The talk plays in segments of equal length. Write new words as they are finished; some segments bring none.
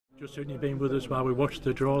Just certainly been with us while we watched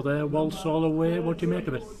the draw there. Walsall away, what do you make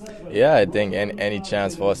of it? Yeah, I think any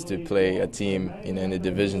chance for us to play a team in the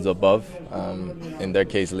divisions above, in their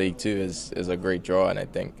case League Two, is a great draw, and I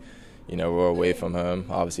think we're away from home.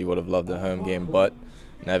 Obviously would have loved a home game, but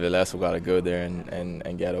nevertheless we've got to go there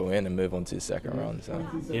and get a win and move on to the second round. So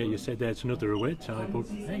yeah, you said that's another away tie, but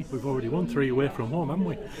hey, we've already won 3 away from home, haven't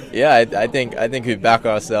we? Yeah, I think we back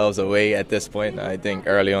ourselves away at this point. I think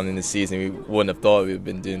early on in the season we wouldn't have thought we've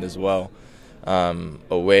been doing this well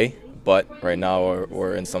away, but right now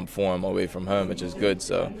we're in some form away from home, which is good.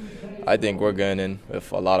 So I think we're going in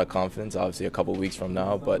with a lot of confidence. Obviously a couple of weeks from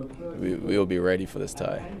now, but we will be ready for this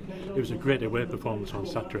tie. It was a great away performance on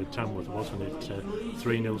Saturday at Tamworth, wasn't it?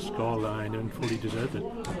 3-0 scoreline and fully deserved it.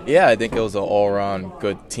 Yeah, I think it was an all-around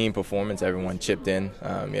good team performance. Everyone chipped in.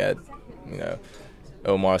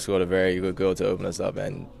 Omar scored a very good goal to open us up,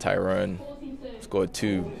 and Tyrone scored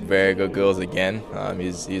 2 very good goals again.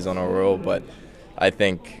 He's on a roll, but I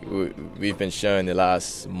think we've been showing the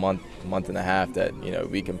last month and a half that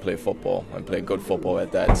we can play football and play good football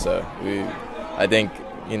at that. So I think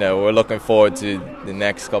we're looking forward to the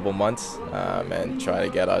next couple months and try to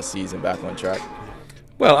get our season back on track.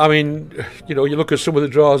 Well, I mean, you look at some of the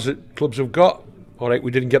draws that clubs have got. All right,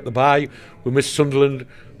 we didn't get the bye, we missed Sunderland,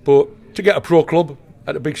 but to get a pro club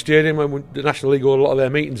at a big stadium, and the National League hold a lot of their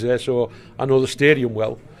meetings there, so I know the stadium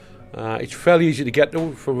well. It's fairly easy to get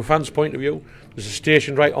to from a fan's point of view. There's a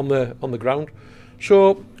station right on the ground,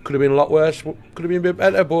 so could have been a lot worse, could have been a bit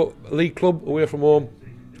better, but a league club away from home,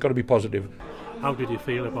 it's got to be positive. How did you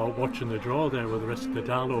feel about watching the draw there with the rest of the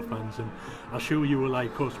Darlow fans? And I'm sure you were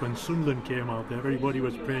like us when Sunderland came out there. Everybody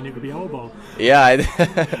was praying it could be our ball. Yeah,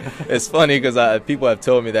 it's funny because people have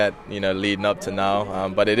told me that leading up to now,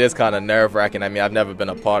 but it is kind of nerve-wracking. I mean, I've never been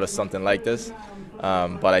a part of something like this,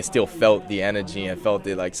 but I still felt the energy and felt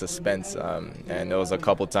the suspense. And there was a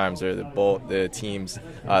couple times where the teams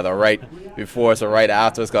either right before us or right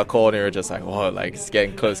after us got called, and we were just like, whoa, it's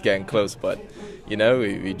getting close, but.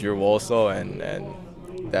 We drew Walsall, and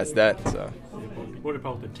that's that. So. What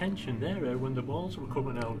about the tension there when the balls were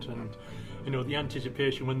coming out, and the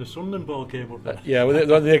anticipation when the Sunderland ball came up there? Yeah,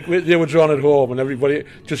 they were drawn at home, and everybody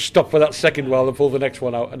just stopped for that second while they pulled the next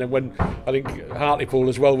one out. And then when I think Hartlepool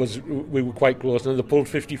as well we were quite close, and then they pulled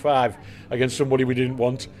 55 against somebody we didn't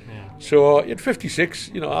want. Yeah. So at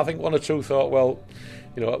 56, I think one or two thought, well,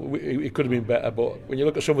 it could have been better. But when you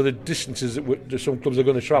look at some of the distances that some clubs are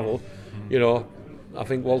going to travel, I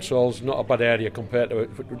think Walsall's not a bad area compared to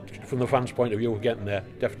from the fans' point of view of getting there,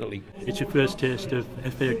 definitely. It's your first taste of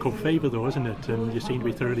FA Cup favour though, isn't it? And you seem to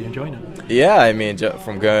be thoroughly enjoying it. Yeah, I mean,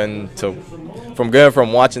 from going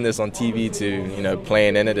from watching this on TV to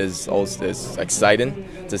playing in it is exciting,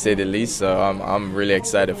 to say the least. So I'm really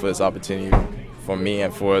excited for this opportunity for me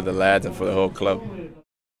and for the lads and for the whole club.